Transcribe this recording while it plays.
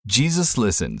Jesus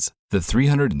Listens, the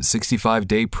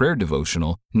 365-day prayer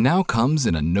devotional, now comes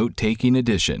in a note-taking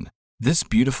edition. This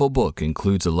beautiful book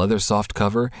includes a leather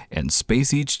softcover and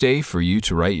space each day for you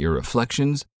to write your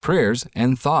reflections, prayers,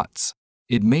 and thoughts.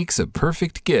 It makes a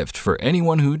perfect gift for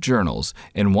anyone who journals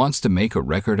and wants to make a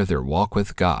record of their walk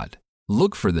with God.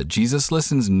 Look for the Jesus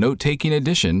Listens note-taking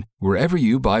edition wherever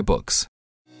you buy books.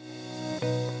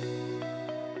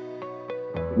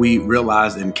 We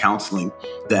realized in counseling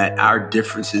that our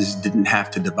differences didn't have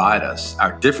to divide us.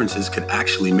 Our differences could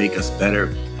actually make us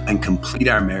better and complete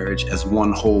our marriage as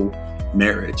one whole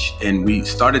marriage. And we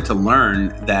started to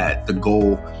learn that the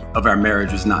goal of our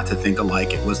marriage was not to think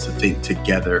alike, it was to think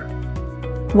together.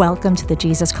 Welcome to the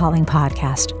Jesus Calling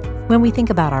Podcast. When we think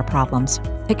about our problems,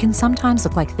 it can sometimes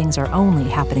look like things are only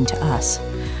happening to us.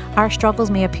 Our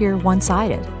struggles may appear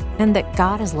one-sided, and that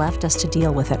God has left us to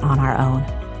deal with it on our own.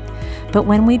 But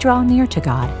when we draw near to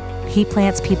God, He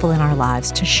plants people in our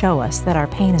lives to show us that our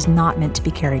pain is not meant to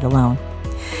be carried alone.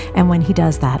 And when He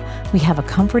does that, we have a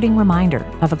comforting reminder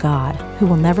of a God who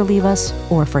will never leave us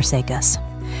or forsake us.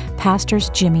 Pastors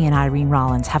Jimmy and Irene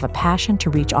Rollins have a passion to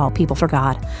reach all people for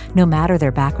God, no matter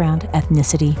their background,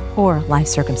 ethnicity, or life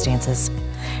circumstances.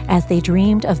 As they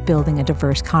dreamed of building a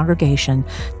diverse congregation,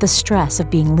 the stress of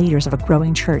being leaders of a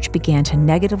growing church began to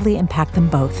negatively impact them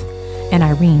both, and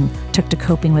Irene took to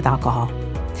coping with alcohol.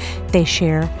 They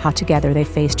share how together they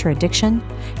faced her addiction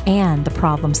and the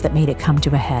problems that made it come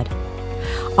to a head.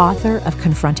 Author of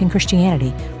Confronting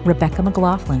Christianity, Rebecca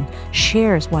McLaughlin,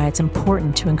 shares why it's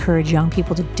important to encourage young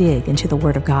people to dig into the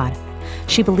Word of God.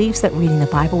 She believes that reading the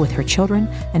Bible with her children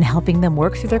and helping them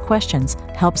work through their questions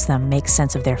helps them make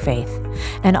sense of their faith,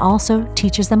 and also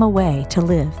teaches them a way to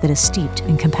live that is steeped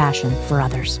in compassion for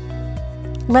others.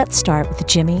 Let's start with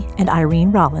Jimmy and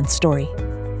Irene Rollins' story.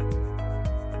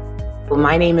 Well,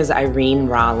 my name is Irene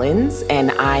Rollins,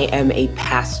 and I am a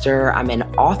pastor. I'm an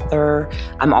author.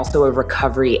 I'm also a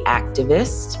recovery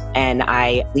activist, and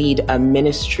I lead a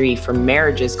ministry for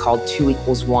marriages called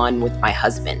 2=1 with my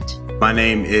husband. My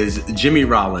name is Jimmy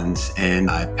Rollins,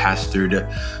 and I pastored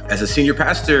as a senior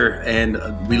pastor, and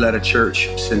we led a church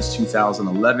since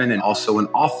 2011, and also an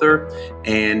author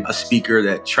and a speaker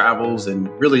that travels and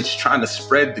really just trying to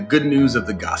spread the good news of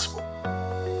the gospel.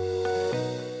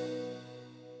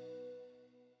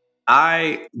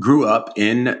 I grew up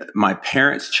in my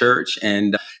parents' church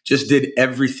and just did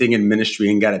everything in ministry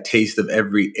and got a taste of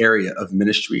every area of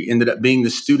ministry. Ended up being the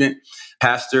student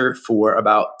pastor for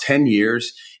about 10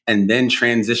 years. And then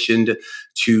transitioned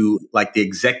to like the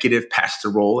executive pastor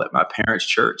role at my parents'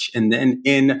 church. And then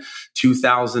in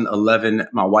 2011,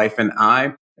 my wife and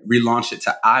I relaunched it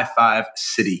to I-5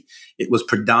 City. It was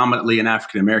predominantly an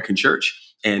African-American church,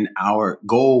 and our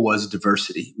goal was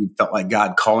diversity. We felt like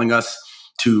God calling us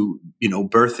to,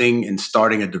 birthing and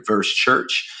starting a diverse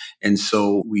church. And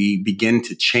so we began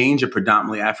to change a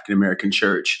predominantly African-American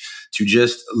church to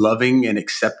just loving and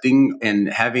accepting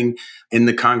and having in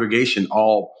the congregation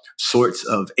all sorts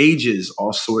of ages,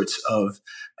 all sorts of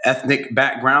ethnic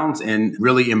backgrounds, and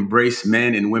really embrace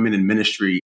men and women in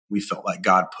ministry. We felt like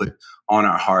God put on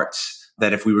our hearts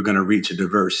that if we were going to reach a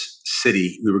diverse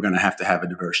city, we were going to have a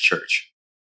diverse church.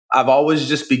 I've always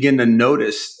just begun to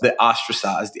notice the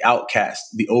ostracized, the outcast,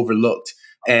 the overlooked,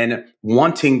 and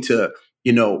wanting to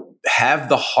have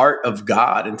the heart of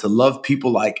God and to love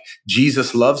people like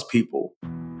Jesus loves people.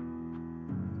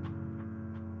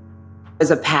 As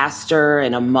a pastor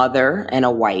and a mother and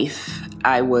a wife,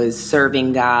 I was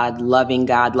serving God,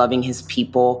 loving His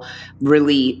people,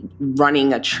 really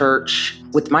running a church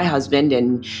with my husband,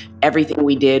 and everything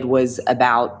we did was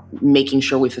about making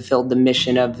sure we fulfilled the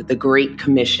mission of the Great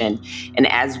Commission. And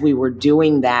as we were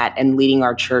doing that and leading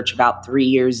our church about 3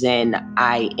 years in,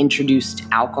 I introduced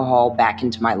alcohol back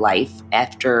into my life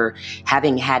after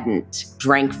hadn't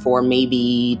drank for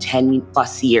maybe 10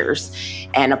 plus years.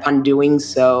 And upon doing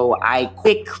so, I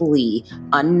quickly,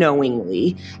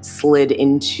 unknowingly slid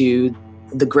into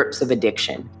the grips of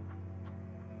addiction.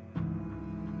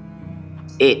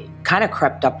 It kind of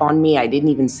crept up on me. I didn't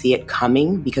even see it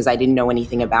coming because I didn't know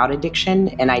anything about addiction,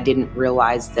 and I didn't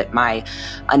realize that my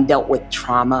undealt with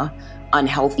trauma,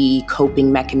 unhealthy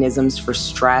coping mechanisms for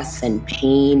stress and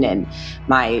pain, and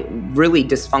my really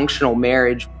dysfunctional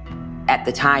marriage. At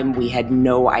the time, we had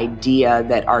no idea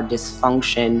that our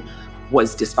dysfunction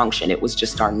was dysfunction. It was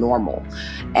just our normal.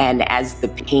 And as the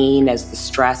pain, as the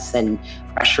stress and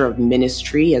pressure of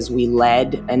ministry, as we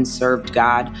led and served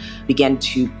God, began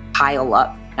to pile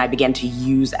up, I began to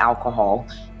use alcohol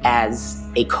as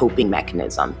a coping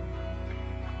mechanism.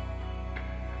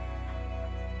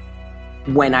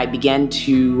 When I began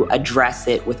to address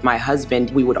it with my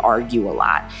husband, we would argue a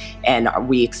lot, and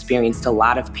we experienced a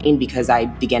lot of pain because I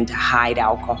began to hide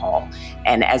alcohol.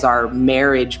 And as our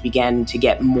marriage began to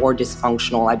get more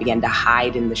dysfunctional, I began to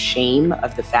hide in the shame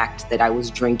of the fact that I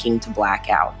was drinking to black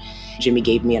out. Jimmy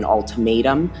gave me an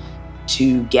ultimatum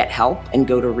to get help and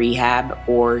go to rehab,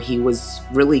 or he was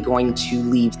really going to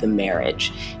leave the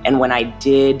marriage. And when I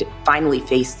did finally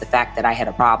face the fact that I had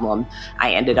a problem,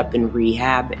 I ended up in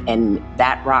rehab, and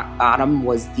that rock bottom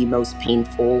was the most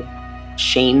painful,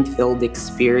 shame-filled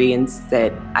experience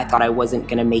that I thought I wasn't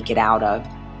going to make it out of.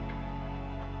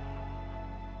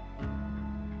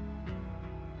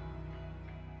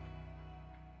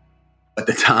 At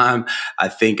the time, I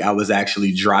think I was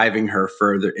actually driving her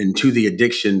further into the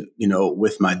addiction,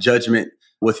 with my judgment,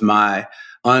 with my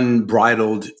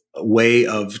unbridled way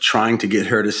of trying to get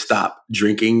her to stop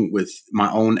drinking, with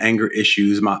my own anger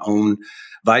issues, my own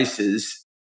vices.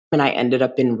 When I ended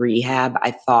up in rehab,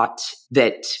 I thought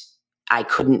that I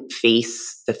couldn't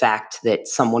face the fact that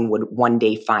someone would one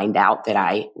day find out that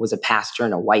I was a pastor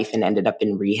and a wife and ended up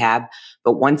in rehab.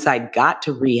 But once I got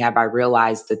to rehab, I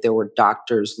realized that there were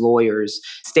doctors, lawyers,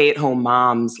 stay-at-home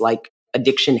moms. Like,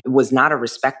 addiction was not a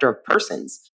respecter of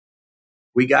persons.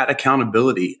 We got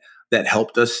accountability that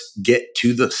helped us get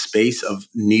to the space of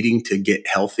needing to get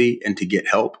healthy and to get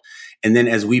help. And then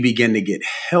as we began to get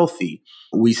healthy,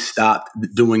 we stopped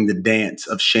doing the dance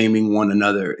of shaming one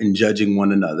another and judging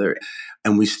one another.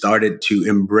 And we started to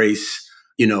embrace,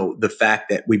 the fact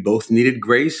that we both needed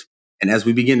grace. And as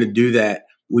we begin to do that,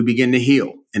 we begin to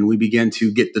heal, and we begin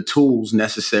to get the tools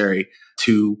necessary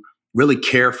to really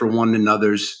care for one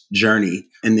another's journey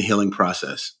in the healing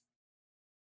process.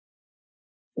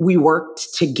 We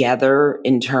worked together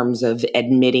in terms of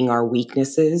admitting our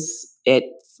weaknesses. It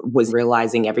was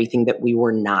realizing everything that we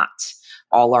were not.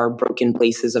 All our broken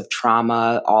places of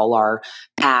trauma, all our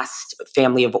past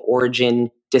family of origin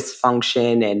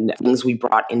dysfunction and things we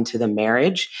brought into the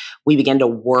marriage, we began to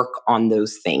work on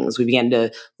those things. We began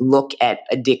to look at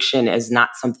addiction as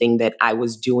not something that I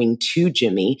was doing to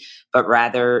Jimmy, but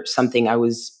rather something I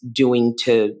was doing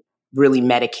to really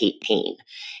medicate pain.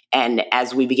 And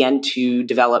as we began to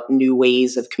develop new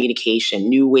ways of communication,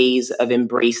 new ways of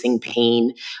embracing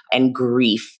pain and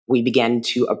grief, we began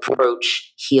to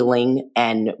approach healing,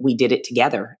 and we did it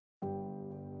together.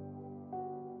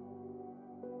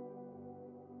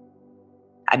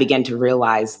 I began to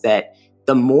realize that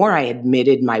the more I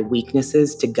admitted my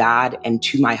weaknesses to God and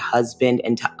to my husband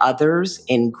and to others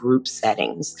in group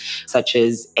settings, such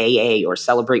as AA or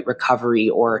Celebrate Recovery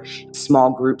or small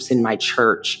groups in my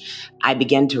church, I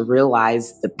began to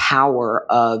realize the power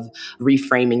of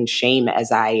reframing shame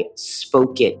as I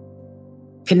spoke it.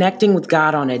 Connecting with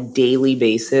God on a daily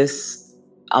basis,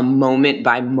 a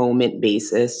moment-by-moment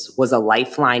basis, was a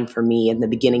lifeline for me in the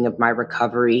beginning of my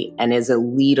recovery. And as a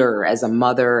leader, as a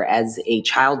mother, as a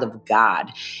child of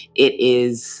God, it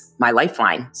is my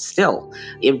lifeline still.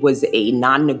 It was a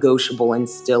non-negotiable and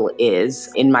still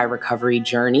is in my recovery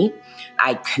journey.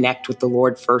 I connect with the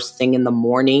Lord first thing in the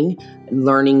morning,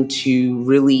 learning to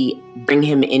really bring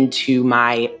him into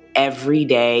my every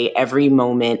day, every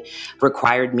moment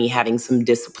required me having some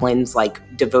disciplines like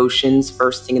devotions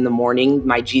first thing in the morning.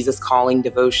 My Jesus Calling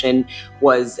devotion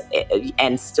was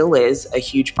and still is a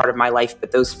huge part of my life.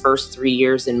 But those first 3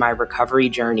 years in my recovery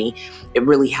journey, it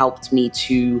really helped me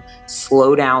to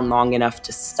slow down long enough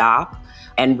to stop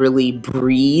and really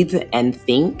breathe and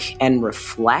think and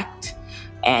reflect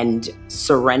and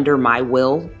surrender my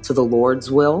will to the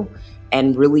Lord's will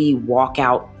and really walk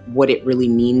out what it really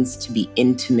means to be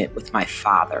intimate with my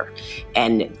Father.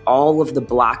 And all of the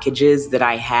blockages that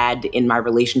I had in my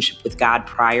relationship with God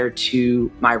prior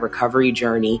to my recovery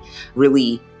journey,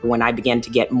 really, when I began to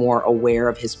get more aware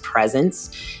of his presence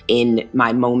in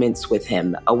my moments with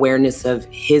him, awareness of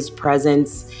his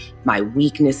presence, my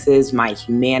weaknesses, my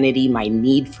humanity, my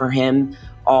need for him,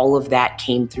 all of that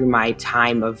came through my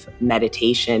time of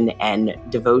meditation and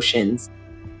devotions.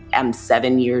 I'm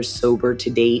 7 years sober to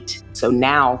date. So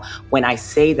now when I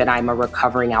say that I'm a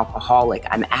recovering alcoholic,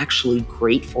 I'm actually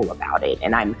grateful about it.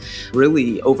 And I'm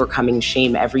really overcoming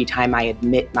shame every time I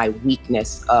admit my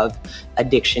weakness of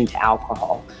addiction to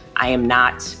alcohol. I am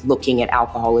not looking at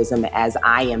alcoholism as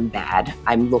I am bad.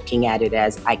 I'm looking at it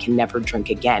as I can never drink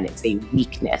again. It's a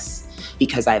weakness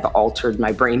because I've altered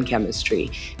my brain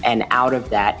chemistry. And out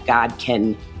of that, God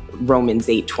can, Romans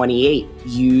 8:28,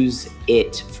 use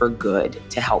it for good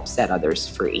to help set others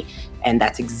free. And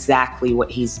that's exactly what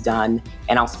he's done.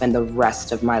 And I'll spend the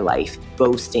rest of my life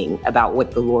boasting about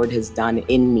what the Lord has done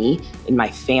in me, in my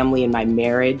family, in my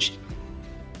marriage.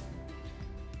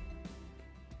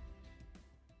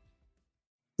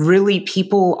 Really,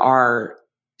 people are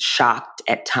shocked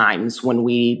at times when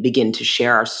we begin to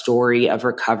share our story of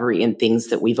recovery and things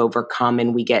that we've overcome,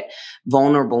 and we get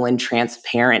vulnerable and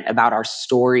transparent about our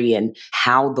story and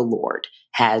how the Lord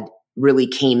had really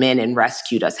came in and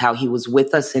rescued us, how he was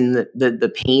with us in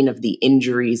the pain of the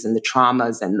injuries and the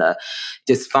traumas and the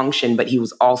dysfunction, but he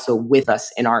was also with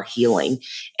us in our healing.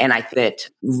 And I think that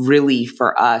really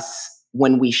for us,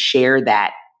 when we share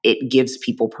that, it gives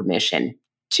people permission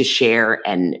to share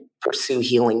and pursue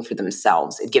healing for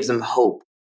themselves. It gives them hope.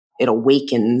 It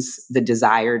awakens the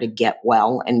desire to get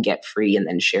well and get free and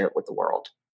then share it with the world.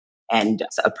 And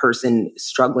as a person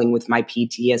struggling with my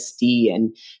PTSD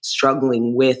and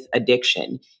struggling with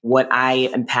addiction, what I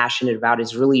am passionate about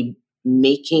is really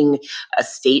making a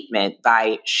statement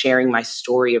by sharing my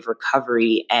story of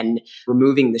recovery and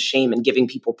removing the shame and giving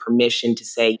people permission to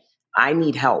say, I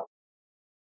need help.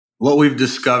 What we've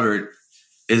discovered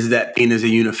is that pain is a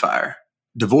unifier.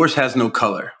 Divorce has no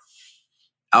color.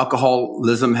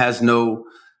 Alcoholism has no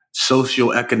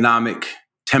socioeconomic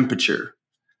temperature.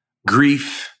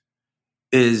 Grief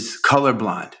is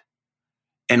colorblind.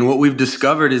 And what we've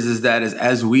discovered is that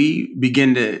as we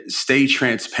begin to stay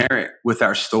transparent with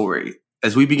our story,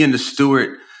 as we begin to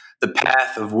steward the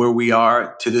path of where we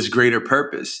are to this greater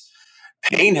purpose,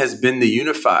 pain has been the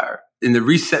unifier in the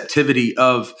receptivity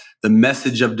of the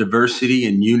message of diversity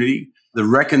and unity, the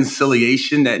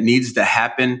reconciliation that needs to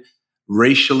happen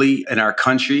racially in our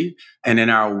country and in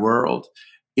our world.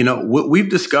 You know, what we've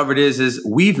discovered is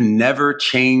we've never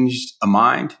changed a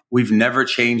mind. We've never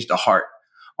changed a heart.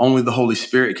 Only the Holy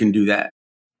Spirit can do that.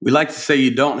 We like to say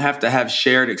you don't have to have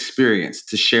shared experience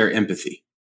to share empathy.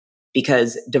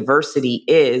 Because diversity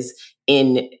is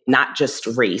in not just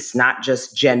race, not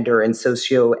just gender and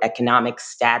socioeconomic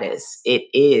status. It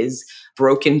is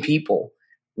broken people.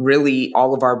 Really,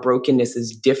 all of our brokenness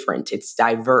is different. It's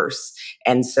diverse.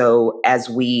 And so as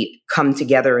we come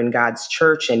together in God's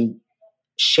church and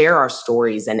share our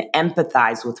stories and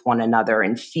empathize with one another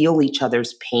and feel each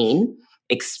other's pain,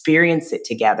 experience it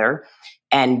together,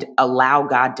 and allow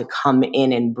God to come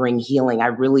in and bring healing, I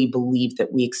really believe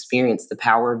that we experience the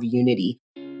power of unity.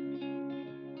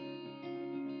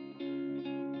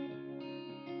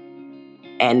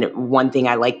 And one thing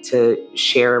I like to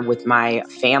share with my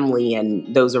family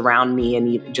and those around me,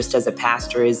 and just as a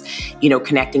pastor, is,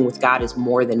 connecting with God is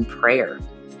more than prayer.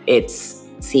 It's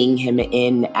seeing him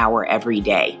in our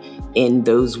everyday, in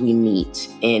those we meet,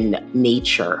 in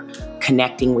nature,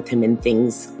 connecting with him in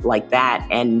things like that.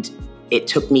 And it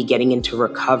took me getting into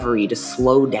recovery to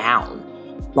slow down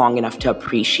long enough to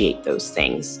appreciate those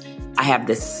things. I have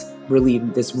this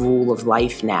rule of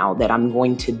life now that I'm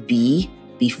going to be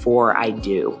before I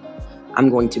do.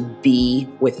 I'm going to be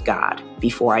with God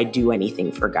before I do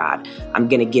anything for God. I'm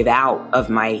going to give out of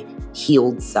my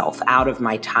healed self, out of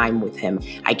my time with him.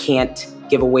 I can't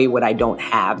give away what I don't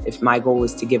have. If my goal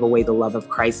is to give away the love of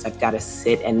Christ, I've got to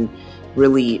sit and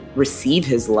really receive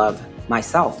his love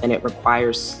myself. And it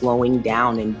requires slowing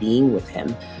down and being with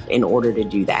him in order to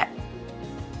do that.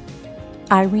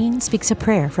 Irene speaks a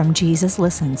prayer from Jesus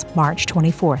Listens, March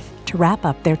 24th, to wrap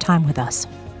up their time with us.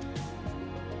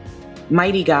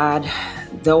 Mighty God,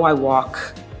 though I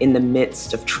walk in the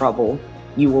midst of trouble,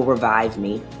 you will revive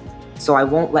me. So I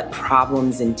won't let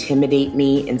problems intimidate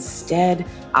me. Instead,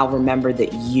 I'll remember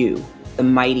that you, the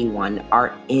mighty one,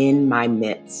 are in my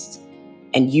midst.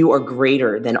 And you are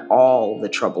greater than all the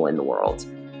trouble in the world.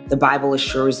 The Bible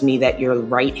assures me that your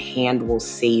right hand will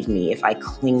save me. If I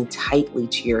cling tightly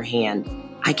to your hand,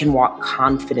 I can walk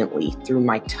confidently through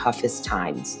my toughest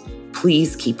times.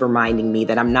 Please keep reminding me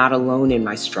that I'm not alone in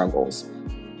my struggles.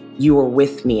 You are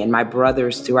with me, and my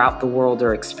brothers throughout the world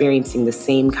are experiencing the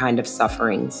same kind of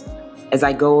sufferings. As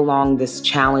I go along this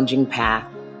challenging path,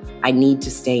 I need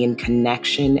to stay in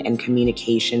connection and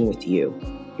communication with you.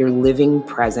 Your living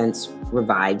presence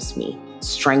revives me,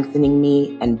 strengthening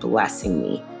me and blessing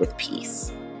me with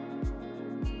peace.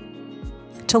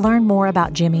 To learn more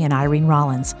about Jimmy and Irene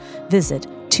Rollins, visit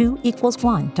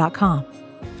 2=1.com.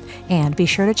 And be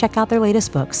sure to check out their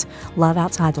latest books, Love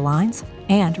Outside the Lines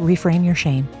and Reframe Your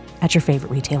Shame, at your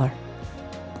favorite retailer.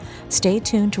 Stay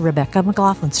tuned to Rebecca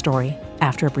McLaughlin's story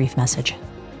after a brief message.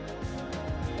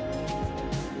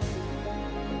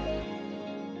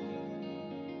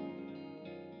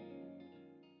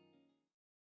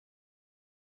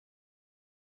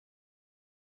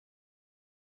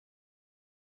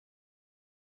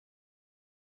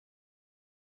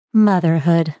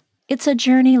 Motherhood. It's a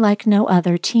journey like no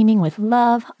other, teeming with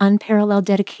love, unparalleled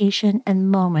dedication,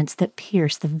 and moments that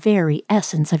pierce the very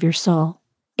essence of your soul.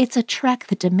 It's a trek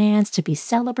that demands to be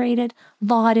celebrated,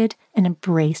 lauded, and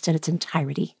embraced in its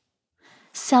entirety.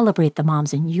 Celebrate the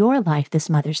moms in your life this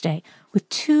Mother's Day with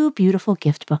 2 beautiful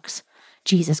gift books,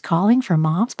 Jesus Calling for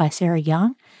Moms by Sarah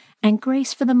Young and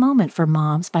Grace for the Moment for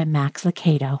Moms by Max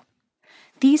Lucado.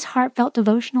 These heartfelt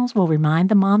devotionals will remind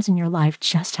the moms in your life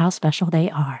just how special they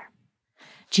are.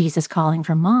 Jesus Calling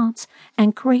for Moms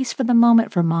and Grace for the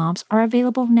Moment for Moms are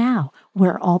available now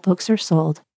where all books are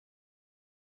sold.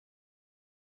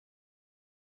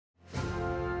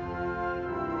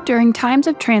 During times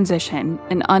of transition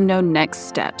and unknown next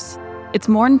steps, it's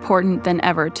more important than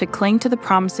ever to cling to the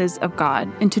promises of God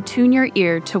and to tune your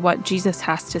ear to what Jesus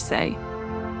has to say.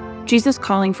 Jesus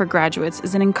Calling for Graduates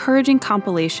is an encouraging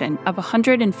compilation of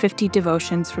 150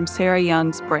 devotions from Sarah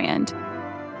Young's brand.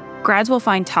 Grads will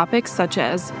find topics such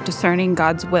as discerning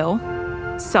God's will,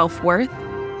 self-worth,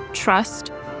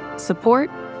 trust, support,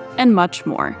 and much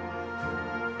more.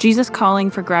 Jesus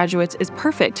Calling for Graduates is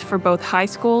perfect for both high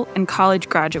school and college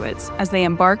graduates as they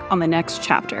embark on the next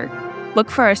chapter.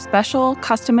 Look for a special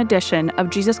custom edition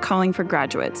of Jesus Calling for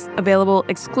Graduates, available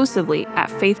exclusively at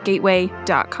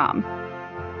faithgateway.com.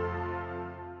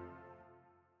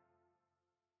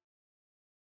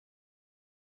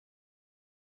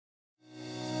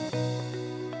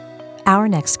 Our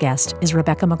next guest is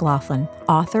Rebecca McLaughlin,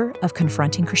 author of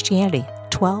Confronting Christianity,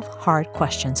 12 Hard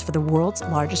Questions for the World's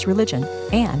Largest Religion,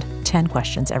 and 10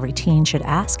 questions every teen should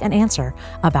ask and answer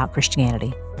about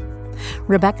Christianity.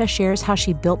 Rebecca shares how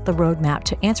she built the roadmap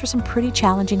to answer some pretty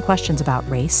challenging questions about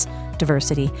race,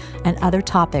 diversity, and other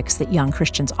topics that young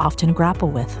Christians often grapple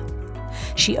with.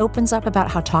 She opens up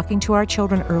about how talking to our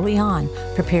children early on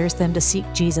prepares them to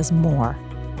seek Jesus more.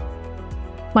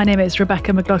 My name is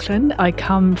Rebecca McLaughlin. I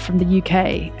come from the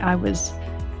UK. I was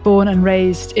born and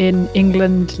raised in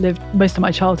England, lived most of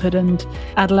my childhood and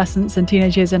adolescence and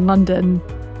teenage years in London.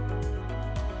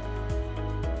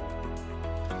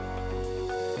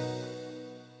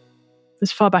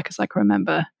 As far back as I can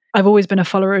remember, I've always been a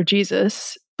follower of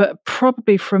Jesus, but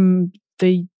probably from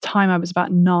the time I was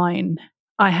about 9,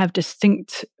 I have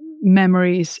distinct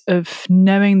memories of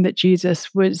knowing that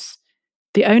Jesus was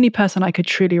the only person I could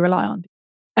truly rely on.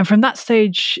 And from that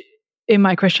stage in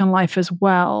my Christian life as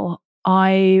well,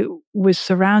 I was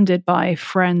surrounded by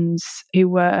friends who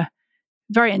were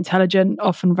very intelligent,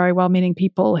 often very well-meaning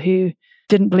people who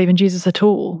didn't believe in Jesus at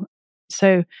all.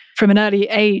 So from an early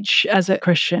age as a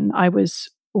Christian, I was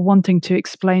wanting to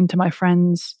explain to my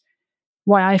friends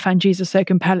why I found Jesus so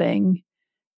compelling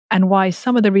and why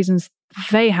some of the reasons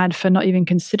they had for not even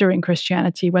considering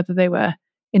Christianity, whether they were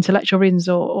intellectual reasons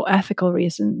or ethical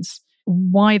reasons,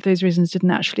 why those reasons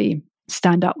didn't actually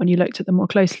stand up when you looked at them more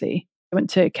closely. I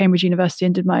went to Cambridge University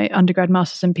and did my undergrad,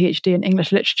 master's and PhD in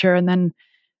English literature. And then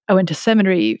I went to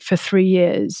seminary for 3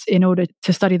 years in order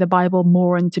to study the Bible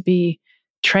more and to be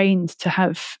trained to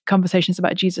have conversations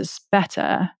about Jesus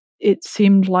better. It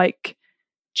seemed like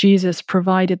Jesus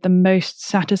provided the most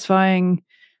satisfying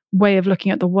way of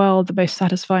looking at the world, the most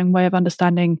satisfying way of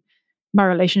understanding my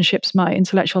relationships, my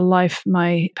intellectual life,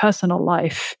 my personal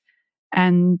life.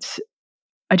 And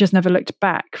I just never looked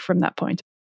back from that point.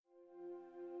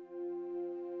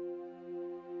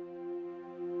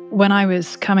 When I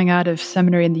was coming out of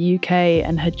seminary in the UK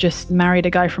and had just married a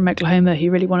guy from Oklahoma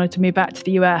who really wanted to move back to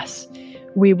the US,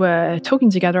 we were talking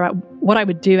together about what I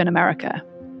would do in America.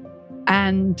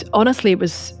 And honestly, it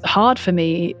was hard for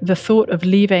me, the thought of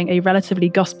leaving a relatively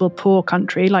gospel-poor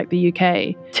country like the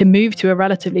UK to move to a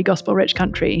relatively gospel-rich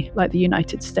country like the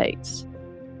United States.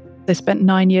 I spent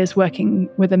 9 years working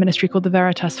with a ministry called the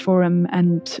Veritas Forum,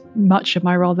 and much of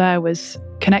my role there was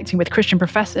connecting with Christian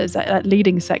professors at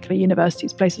leading secular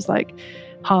universities, places like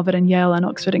Harvard and Yale and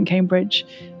Oxford and Cambridge,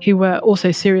 who were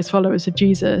also serious followers of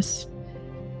Jesus,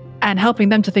 and helping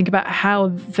them to think about how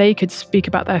they could speak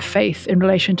about their faith in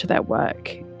relation to their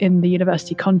work in the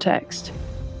university context.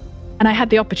 And I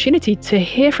had the opportunity to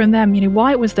hear from them,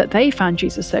 why it was that they found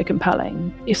Jesus so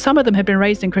compelling. If some of them had been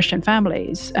raised in Christian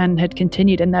families and had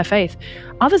continued in their faith,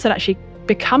 others had actually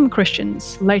become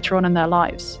Christians later on in their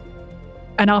lives.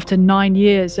 And after 9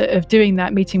 years of doing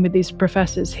that, meeting with these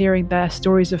professors, hearing their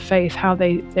stories of faith, how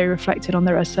they reflected on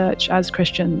their research as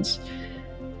Christians,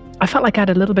 I felt like I had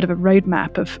a little bit of a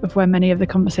roadmap of where many of the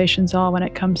conversations are when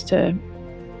it comes to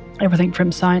everything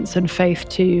from science and faith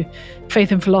to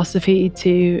faith and philosophy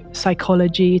to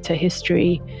psychology to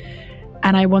history.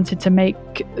 And I wanted to make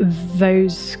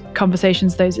those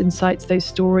conversations, those insights, those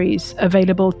stories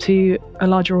available to a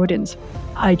larger audience.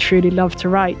 I truly love to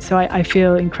write, so I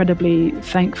feel incredibly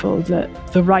thankful that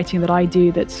the writing that I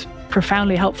do that's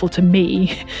profoundly helpful to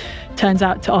me turns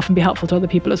out to often be helpful to other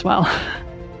people as well.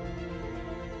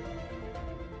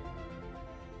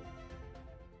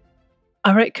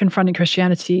 I wrote Confronting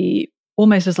Christianity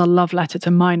almost as a love letter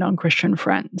to my non-Christian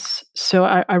friends. So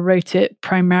I wrote it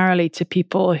primarily to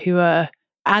people who are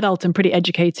adult and pretty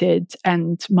educated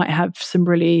and might have some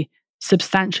really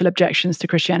substantial objections to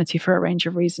Christianity for a range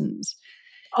of reasons.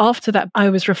 After that, I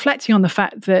was reflecting on the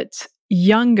fact that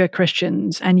younger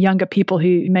Christians and younger people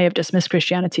who may have dismissed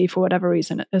Christianity for whatever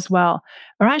reason as well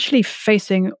are actually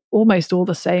facing almost all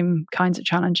the same kinds of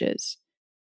challenges.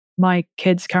 My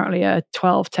kids currently are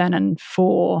 12, 10, and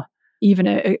 4.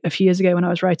 Even a few years ago when I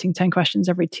was writing 10 questions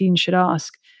every teen should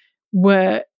ask,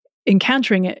 were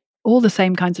encountering all the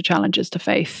same kinds of challenges to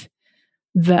faith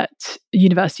that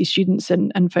university students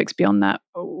and folks beyond that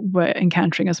were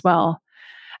encountering as well.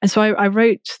 And so I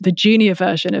wrote the junior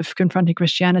version of Confronting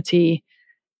Christianity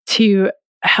to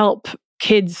help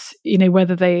kids,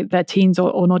 whether they're teens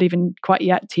or not even quite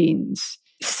yet teens,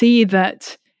 see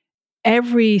that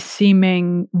every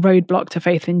seeming roadblock to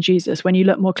faith in Jesus, when you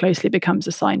look more closely, becomes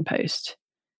a signpost.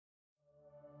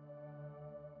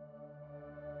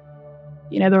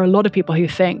 There are a lot of people who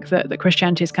think that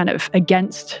Christianity is kind of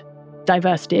against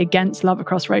diversity, against love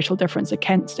across racial difference,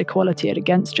 against equality, and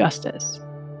against justice.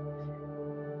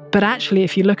 But actually,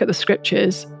 if you look at the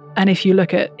scriptures and if you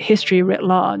look at history writ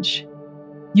large,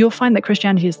 you'll find that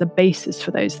Christianity is the basis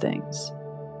for those things.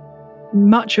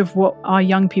 Much of what our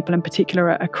young people in particular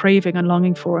are craving and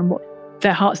longing for, and what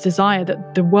their hearts desire,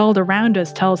 that the world around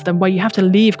us tells them, well, you have to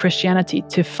leave Christianity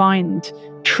to find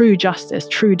true justice,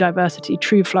 true diversity,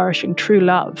 true flourishing, true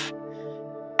love.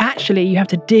 Actually, you have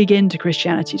to dig into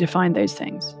Christianity to find those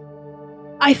things.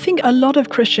 I think a lot of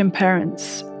Christian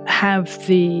parents have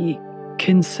the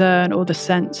concern or the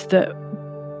sense that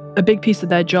a big piece of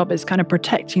their job is kind of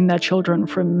protecting their children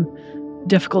from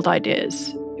difficult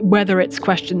ideas, whether it's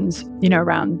questions,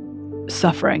 around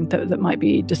suffering that might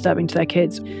be disturbing to their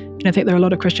kids. I think there are a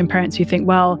lot of Christian parents who think,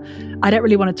 well, I don't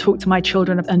really want to talk to my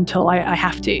children until I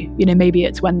have to. Maybe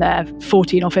it's when they're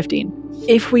 14 or 15.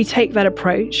 If we take that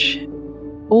approach,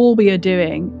 all we are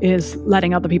doing is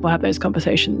letting other people have those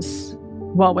conversations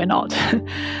while we're not.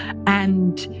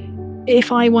 And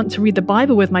if I want to read the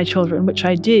Bible with my children, which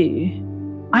I do,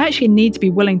 I actually need to be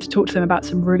willing to talk to them about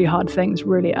some really hard things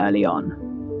really early on.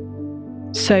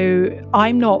 So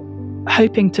I'm not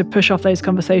hoping to push off those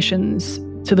conversations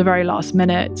to the very last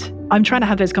minute. I'm trying to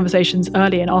have those conversations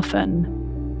early and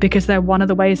often because they're one of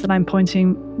the ways that I'm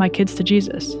pointing my kids to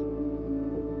Jesus.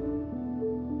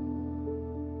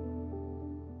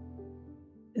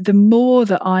 The more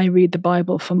that I read the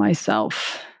Bible for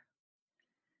myself,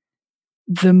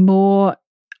 the more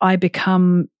I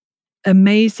become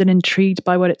amazed and intrigued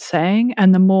by what it's saying,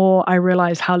 and the more I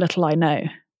realize how little I know.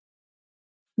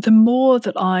 The more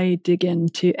that I dig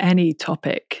into any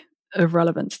topic of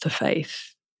relevance to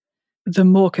faith, the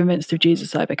more convinced of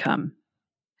Jesus I become.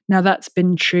 Now, that's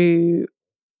been true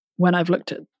when I've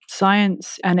looked at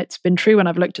science, and it's been true when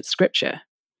I've looked at scripture.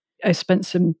 I spent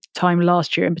some time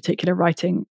last year in particular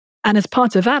writing. And as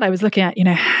part of that, I was looking at,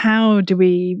 how do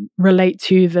we relate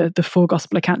to the four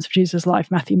gospel accounts of Jesus'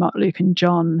 life, Matthew, Mark, Luke, and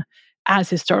John,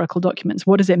 as historical documents?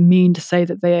 What does it mean to say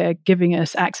that they are giving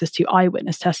us access to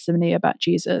eyewitness testimony about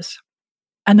Jesus?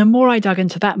 And the more I dug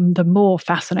into that, the more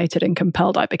fascinated and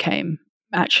compelled I became,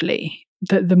 actually.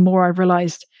 The more I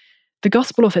realized the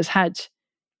gospel authors had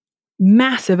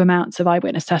massive amounts of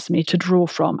eyewitness testimony to draw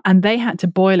from, and they had to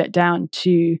boil it down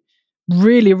to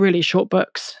really, really short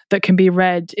books that can be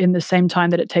read in the same time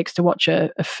that it takes to watch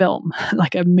a film,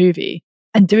 like a movie.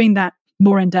 And doing that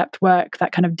more in-depth work,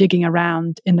 that kind of digging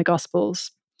around in the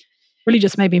Gospels, really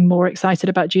just made me more excited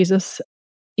about Jesus.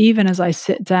 Even as I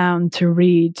sit down to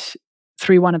read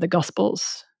through one of the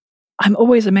Gospels, I'm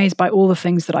always amazed by all the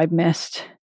things that I've missed.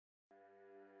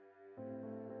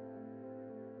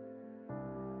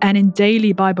 And in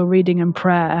daily Bible reading and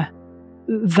prayer,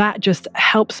 that just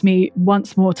helps me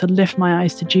once more to lift my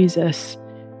eyes to Jesus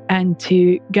and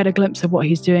to get a glimpse of what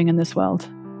he's doing in this world.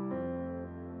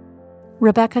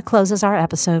 Rebecca closes our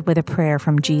episode with a prayer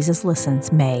from Jesus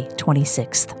Listens, May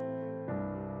 26th.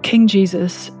 King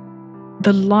Jesus,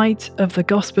 the light of the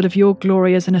gospel of your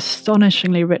glory is an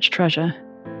astonishingly rich treasure.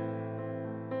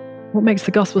 What makes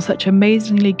the gospel such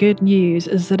amazingly good news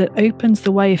is that it opens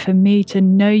the way for me to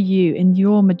know you in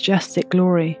your majestic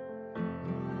glory.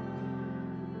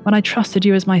 When I trusted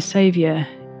you as my Savior,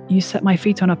 you set my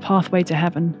feet on a pathway to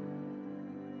heaven.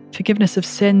 Forgiveness of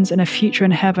sins and a future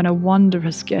in heaven are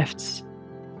wondrous gifts.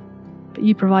 But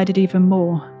you provided even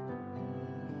more.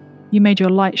 You made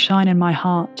your light shine in my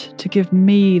heart to give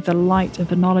me the light of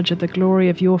the knowledge of the glory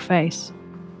of your face.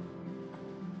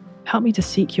 Help me to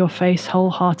seek your face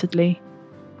wholeheartedly,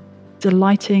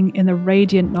 delighting in the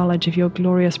radiant knowledge of your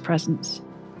glorious presence.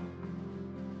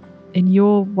 In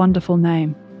your wonderful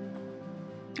name,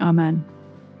 Amen.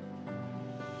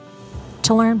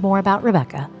 To learn more about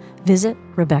Rebecca, visit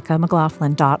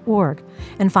RebeccaMcLaughlin.org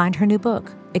and find her new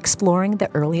book, Exploring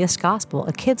the Earliest Gospel,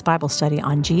 a kid's Bible study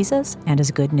on Jesus and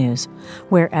his good news,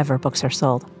 wherever books are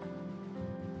sold.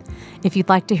 If you'd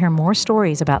like to hear more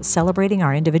stories about celebrating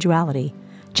our individuality,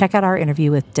 check out our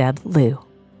interview with Deb Liu.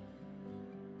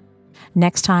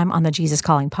 Next time on the Jesus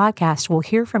Calling podcast, we'll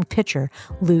hear from pitcher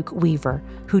Luke Weaver,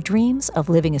 who dreams of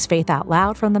living his faith out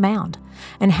loud from the mound,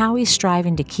 and how he's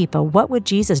striving to keep a "what would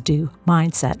Jesus do"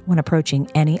 mindset when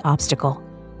approaching any obstacle.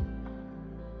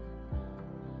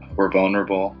 We're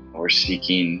vulnerable. We're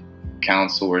seeking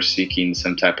counsel. We're seeking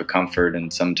some type of comfort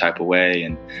in some type of way.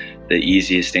 And the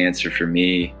easiest answer for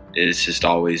me is just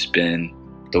always been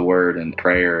the word and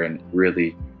prayer, and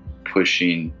really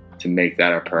pushing to make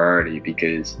that a priority,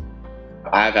 because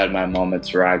I've had my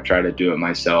moments where I've tried to do it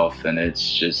myself, and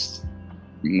it's just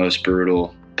the most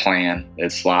brutal plan.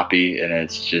 It's sloppy, and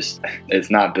it's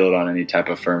not built on any type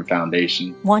of firm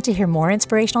foundation. Want to hear more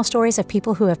inspirational stories of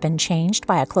people who have been changed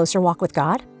by a closer walk with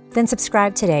God? Then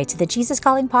subscribe today to the Jesus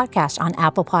Calling podcast on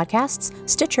Apple Podcasts,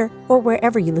 Stitcher, or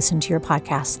wherever you listen to your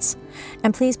podcasts.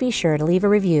 And please be sure to leave a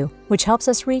review, which helps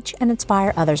us reach and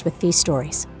inspire others with these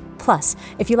stories. Plus,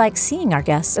 if you like seeing our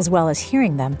guests as well as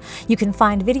hearing them, you can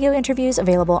find video interviews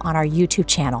available on our YouTube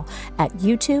channel at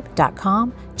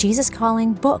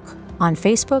youtube.com/JesusCallingBook, on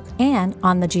Facebook, and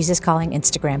on the Jesus Calling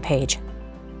Instagram page.